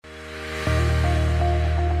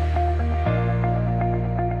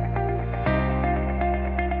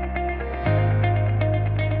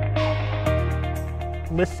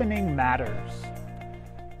listening matters.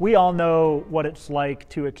 We all know what it's like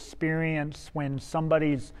to experience when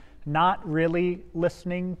somebody's not really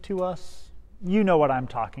listening to us. You know what I'm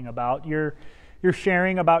talking about. You're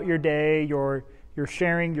sharing about your day, you're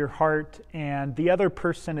sharing your heart, and the other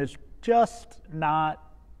person is just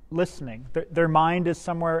not listening. Their mind is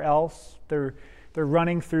somewhere else. They're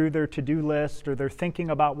running through their to-do list, or they're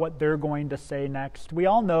thinking about what they're going to say next. We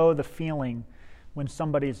all know the feeling when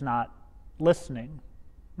somebody's not listening.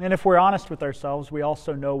 And if we're honest with ourselves, we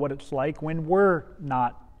also know what it's like when we're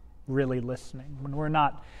not really listening, when we're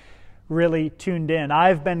not really tuned in.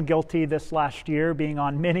 I've been guilty this last year, being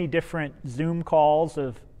on many different Zoom calls,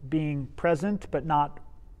 of being present but not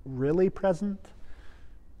really present.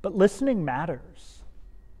 But listening matters.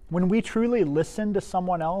 When we truly listen to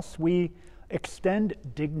someone else, we extend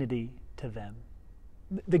dignity to them.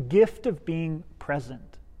 The gift of being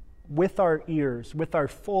present with our ears, with our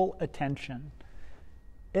full attention,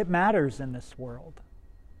 it matters in this world.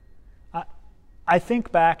 I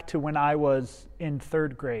think back to when I was in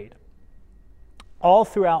third grade. All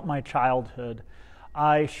throughout my childhood,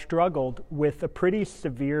 I struggled with a pretty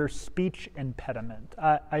severe speech impediment.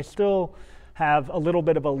 I still have a little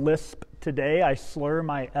bit of a lisp today. I slur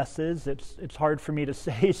my S's. It's hard for me to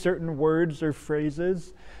say certain words or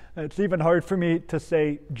phrases. It's even hard for me to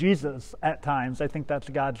say Jesus at times. I think that's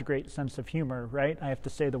God's great sense of humor, right? I have to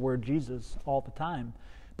say the word Jesus all the time.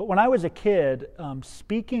 But when I was a kid,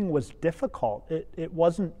 speaking was difficult. It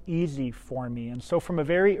wasn't easy for me. And so from a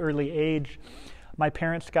very early age, my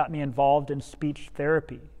parents got me involved in speech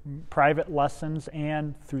therapy, private lessons,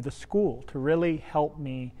 and through the school to really help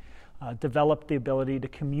me develop the ability to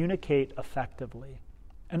communicate effectively.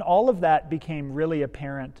 And all of that became really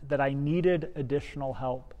apparent that I needed additional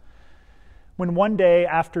help. When one day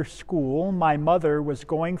after school, my mother was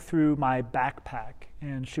going through my backpack,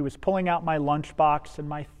 and she was pulling out my lunchbox and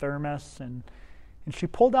my thermos, and she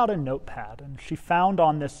pulled out a notepad, and she found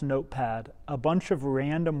on this notepad a bunch of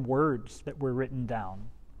random words that were written down,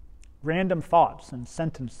 random thoughts and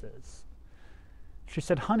sentences. She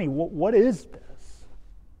said, "Honey, what is this?"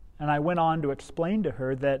 And I went on to explain to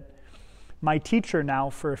her that my teacher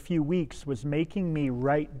now for a few weeks was making me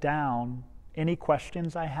write down any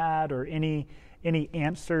questions I had or any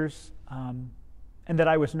answers, and that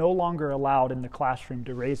I was no longer allowed in the classroom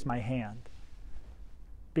to raise my hand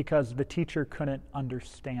because the teacher couldn't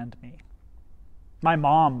understand me. My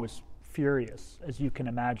mom was furious, as you can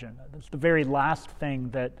imagine. It's the very last thing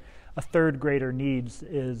that a third grader needs,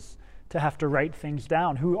 is to have to write things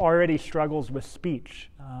down, who already struggles with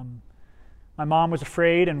speech. My mom was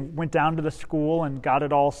afraid and went down to the school and got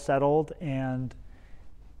it all settled. And,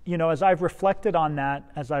 you know, as I've reflected on that,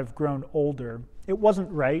 as I've grown older, it wasn't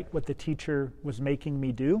right what the teacher was making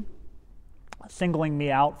me do, singling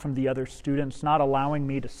me out from the other students, not allowing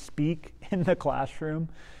me to speak in the classroom,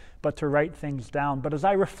 but to write things down. But as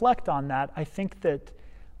I reflect on that, I think that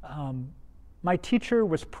my teacher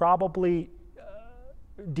was probably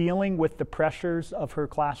dealing with the pressures of her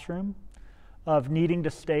classroom, of needing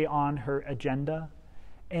to stay on her agenda.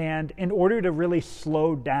 And in order to really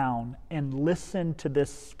slow down and listen to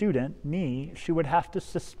this student, me, she would have to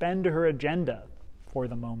suspend her agenda for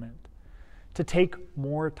the moment, to take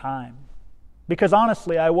more time. Because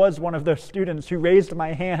honestly, I was one of those students who raised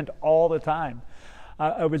my hand all the time.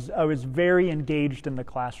 I was very engaged in the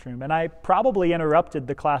classroom, and I probably interrupted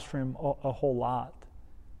the classroom a whole lot.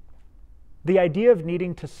 The idea of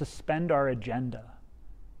needing to suspend our agenda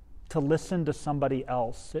to listen to somebody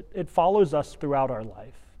else, it follows us throughout our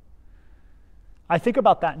life. I think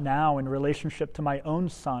about that now in relationship to my own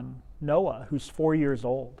son, Noah, who's 4 years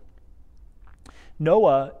old.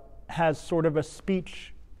 Noah has sort of a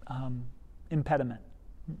speech impediment.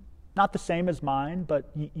 Not the same as mine,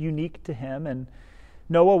 but unique to him. And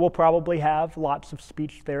Noah will probably have lots of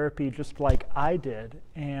speech therapy just like I did.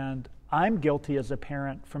 And I'm guilty as a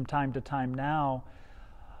parent from time to time now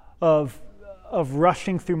of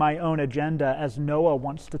rushing through my own agenda as Noah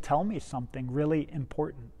wants to tell me something really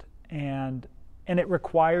important. And it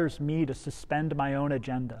requires me to suspend my own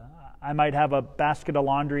agenda. I might have a basket of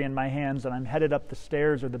laundry in my hands and I'm headed up the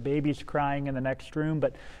stairs, or the baby's crying in the next room,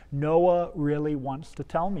 but Noah really wants to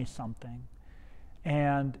tell me something.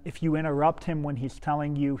 And if you interrupt him when he's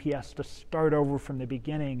telling you, he has to start over from the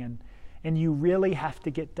beginning. And you really have to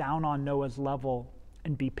get down on Noah's level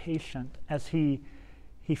and be patient as he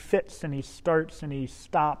fits and he starts and he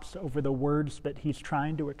stops over the words that he's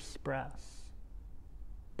trying to express.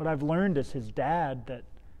 But I've learned as his dad that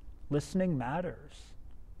listening matters.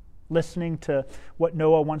 Listening to what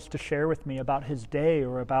Noah wants to share with me about his day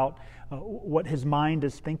or about what his mind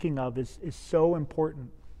is thinking of is so important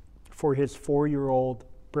for his 4-year-old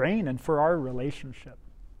brain and for our relationship.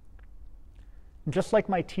 And just like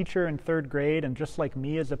my teacher in 3rd grade, and just like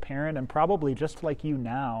me as a parent, and probably just like you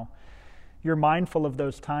now, you're mindful of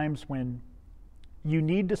those times when you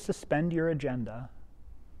need to suspend your agenda.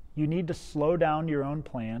 You need to slow down your own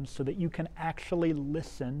plans so that you can actually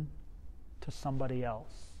listen to somebody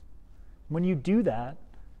else. When you do that,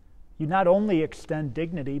 you not only extend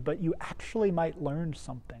dignity, but you actually might learn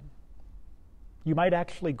something. You might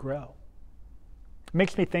actually grow. It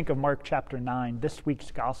makes me think of Mark chapter 9, this week's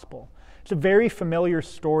gospel. It's a very familiar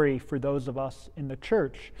story for those of us in the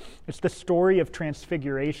church. It's the story of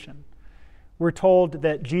Transfiguration. We're told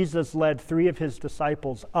that Jesus led 3 of his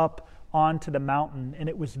disciples up onto the mountain, and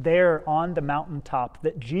it was there on the mountaintop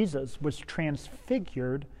that Jesus was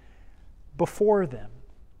transfigured before them.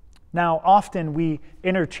 Now, often we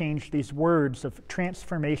interchange these words of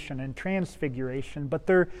transformation and transfiguration, but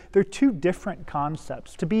they're 2 different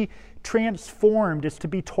concepts. To be transformed is to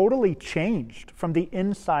be totally changed from the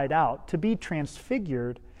inside out. To be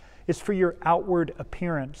transfigured is for your outward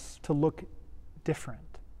appearance to look different.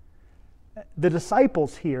 The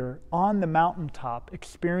disciples here on the mountaintop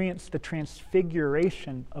experienced the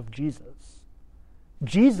transfiguration of Jesus.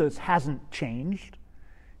 Jesus hasn't changed.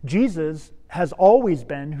 Jesus has always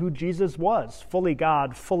been who Jesus was, fully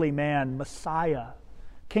God, fully man, Messiah,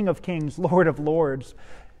 King of kings, Lord of lords.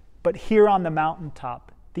 But here on the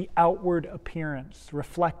mountaintop, the outward appearance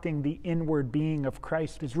reflecting the inward being of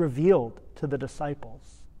Christ is revealed to the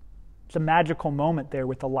disciples. It's a magical moment there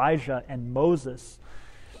with Elijah and Moses,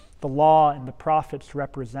 the law and the prophets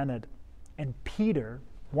represented. And Peter,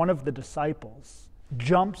 one of the disciples,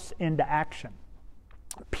 jumps into action.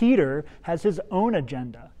 Peter has his own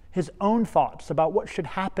agenda, his own thoughts about what should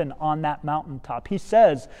happen on that mountaintop. He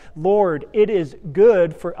says, "Lord, it is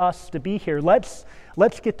good for us to be here. Let's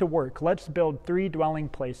get to work. Let's build 3 dwelling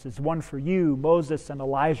places, one for you, Moses, and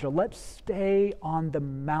Elijah. Let's stay on the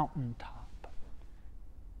mountaintop."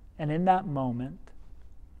 And in that moment,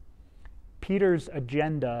 Peter's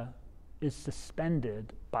agenda is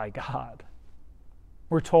suspended by God.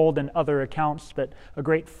 We're told in other accounts that a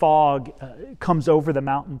great fog comes over the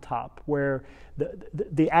mountaintop, where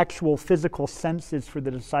the actual physical senses for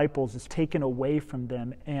the disciples is taken away from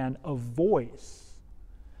them, and a voice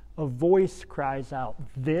cries out,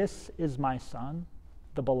 "This is my Son,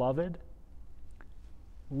 the beloved.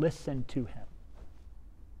 Listen to him."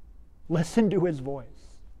 Listen to his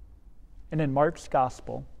voice. And in Mark's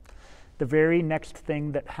gospel, the very next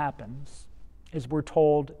thing that happens is we're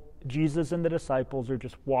told Jesus and the disciples are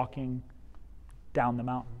just walking down the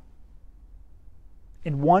mountain.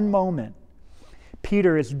 In one moment,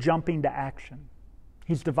 Peter is jumping to action.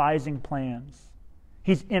 He's devising plans.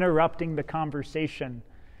 He's interrupting the conversation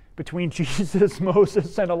between Jesus,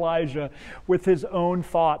 Moses, and Elijah with his own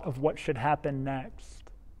thought of what should happen next.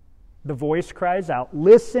 The voice cries out,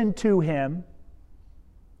 "Listen to him."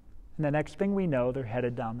 And the next thing we know, they're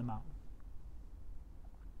headed down the mountain.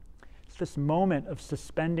 It's this moment of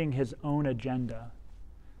suspending his own agenda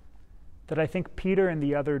that I think Peter and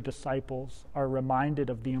the other disciples are reminded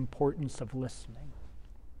of the importance of listening,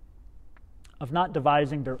 of not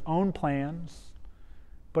devising their own plans,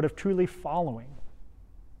 but of truly following.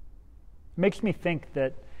 It makes me think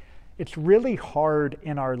that it's really hard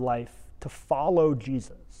in our life to follow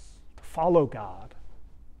Jesus, to follow God,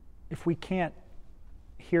 if we can't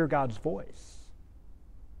hear God's voice.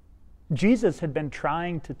 Jesus had been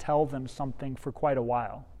trying to tell them something for quite a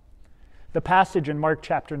while. The passage in Mark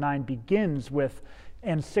chapter 9 begins with,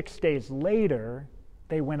 "And 6 days later,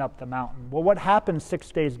 they went up the mountain." Well, what happened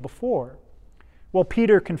 6 days before? Well,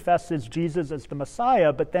 Peter confesses Jesus as the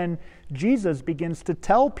Messiah, but then Jesus begins to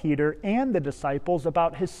tell Peter and the disciples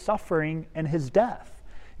about his suffering and his death.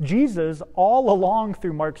 Jesus, all along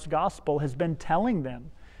through Mark's gospel, has been telling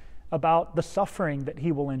them about the suffering that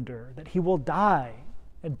he will endure, that he will die,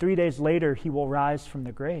 and 3 days later he will rise from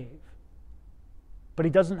the grave. But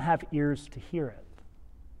he doesn't have ears to hear it.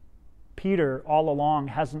 Peter, all along,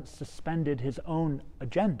 hasn't suspended his own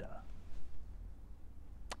agenda.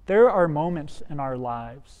 There are moments in our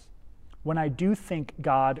lives when I do think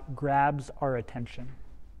God grabs our attention.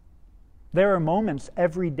 There are moments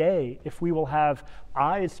every day, if we will have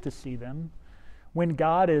eyes to see them, when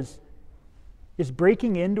God is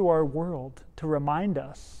breaking into our world to remind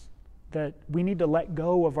us that we need to let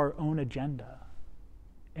go of our own agenda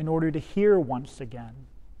in order to hear once again,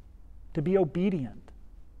 to be obedient,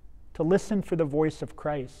 to listen for the voice of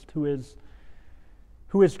Christ who is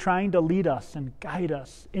trying to lead us and guide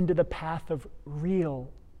us into the path of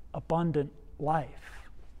real, abundant life,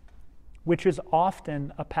 which is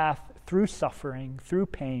often a path through suffering, through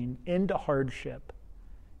pain, into hardship,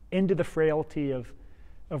 into the frailty of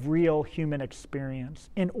of real human experience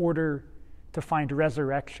in order to find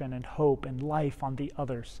resurrection and hope and life on the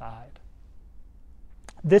other side.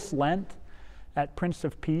 This Lent at Prince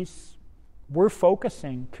of Peace, we're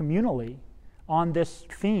focusing communally on this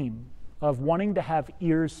theme of wanting to have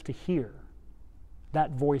ears to hear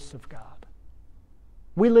that voice of God.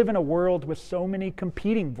 We live in a world with so many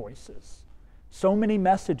competing voices, so many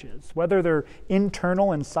messages, whether they're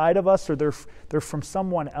internal inside of us or they're from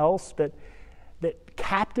someone else that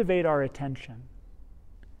captivate our attention.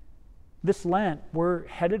 This Lent, we're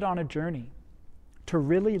headed on a journey to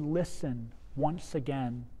really listen once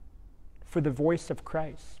again for the voice of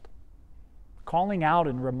Christ, calling out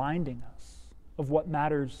and reminding us of what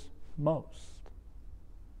matters most.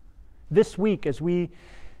 This week, as we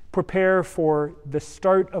prepare for the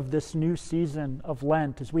start of this new season of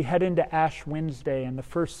Lent, as we head into Ash Wednesday and the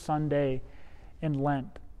first Sunday in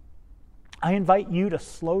Lent, I invite you to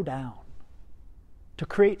slow down, to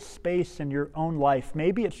create space in your own life.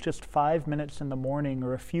 Maybe it's just 5 minutes in the morning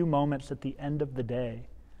or a few moments at the end of the day,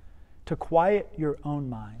 to quiet your own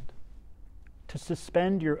mind, to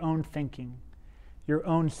suspend your own thinking, your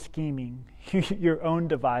own scheming, your own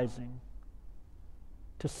devising,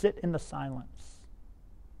 to sit in the silence,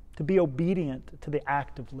 to be obedient to the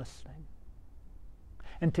act of listening.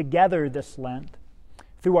 And together this Lent,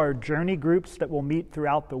 through our journey groups that will meet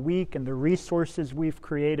throughout the week and the resources we've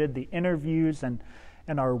created, the interviews and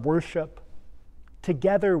our worship,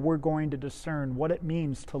 together we're going to discern what it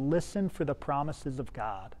means to listen for the promises of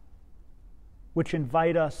God, which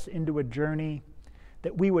invite us into a journey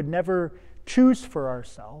that we would never choose for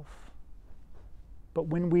ourselves. But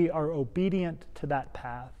when we are obedient to that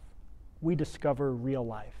path, we discover real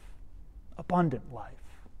life, abundant life,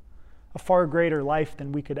 a far greater life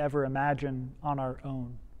than we could ever imagine on our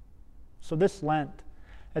own. So this Lent,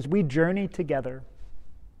 as we journey together,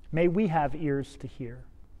 may we have ears to hear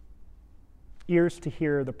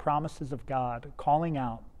the promises of God calling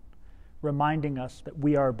out, reminding us that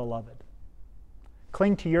we are beloved.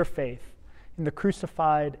 Cling to your faith in the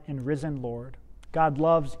crucified and risen Lord. God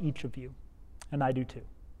loves each of you, and I do too.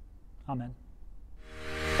 Amen.